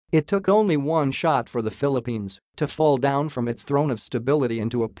It took only one shot for the Philippines to fall down from its throne of stability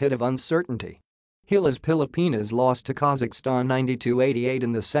into a pit of uncertainty. Gilas Pilipinas lost to Kazakhstan 92-88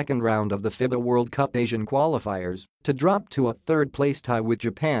 in the second round of the Fiba World Cup Asian qualifiers to drop to a third-place tie with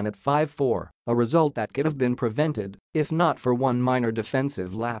Japan at 5-4, a result that could have been prevented if not for one minor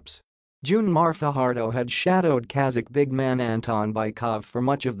defensive lapse. June Mar Fajardo had shadowed Kazakh big man Anton Bykov for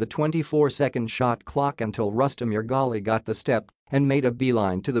much of the 24-second shot clock until Rustam Yergali got the step and made a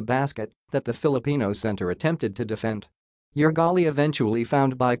beeline to the basket that the Filipino center attempted to defend. Yergali eventually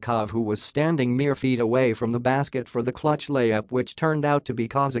found Bykov, who was standing mere feet away from the basket, for the clutch layup, which turned out to be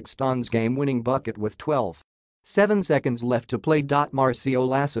Kazakhstan's game-winning bucket with 12.7 seconds left to play. Marcio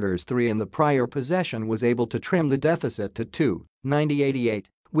Lassiter's three in the prior possession was able to trim the deficit to 2.90-88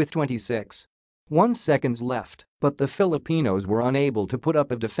 with 26.1 seconds left, but the Filipinos were unable to put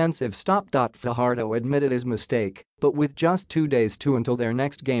up a defensive stop. Fajardo admitted his mistake, but with just 2 days until their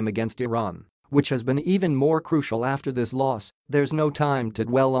next game against Iran, which has been even more crucial after this loss, there's no time to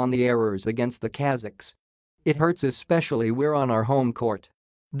dwell on the errors against the Kazakhs. It hurts, especially we're on our home court.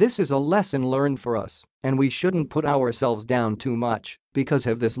 This is a lesson learned for us, and we shouldn't put ourselves down too much because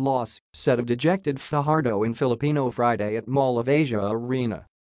of this loss," said a dejected Fajardo in Filipino Friday at Mall of Asia Arena.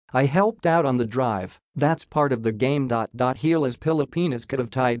 "I helped out on the drive, that's part of the game." Gilas Pilipinas could have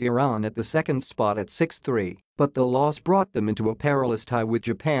tied Iran at the second spot at 6-3, but the loss brought them into a perilous tie with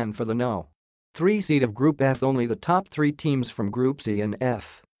Japan for the No. 3 seed of Group F. Only the top 3 teams from Group C and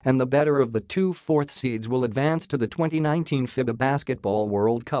F and the better of the 2 fourth seeds will advance to the 2019 FIBA Basketball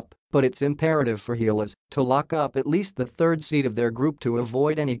World Cup, but it's imperative for Gilas to lock up at least the 3rd seed of their group to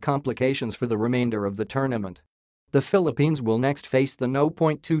avoid any complications for the remainder of the tournament. The Philippines will next face the No.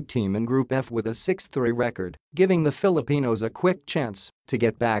 2 team in Group F with a 6-3 record, giving the Filipinos a quick chance to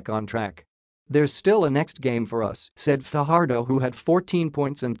get back on track. "There's still a next game for us," said Fajardo, who had 14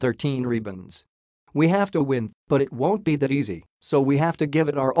 points and 13 rebounds. "We have to win, but it won't be that easy, so we have to give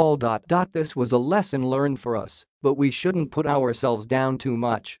it our all." This was a lesson learned for us, but we shouldn't put ourselves down too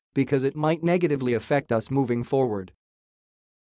much because it might negatively affect us moving forward.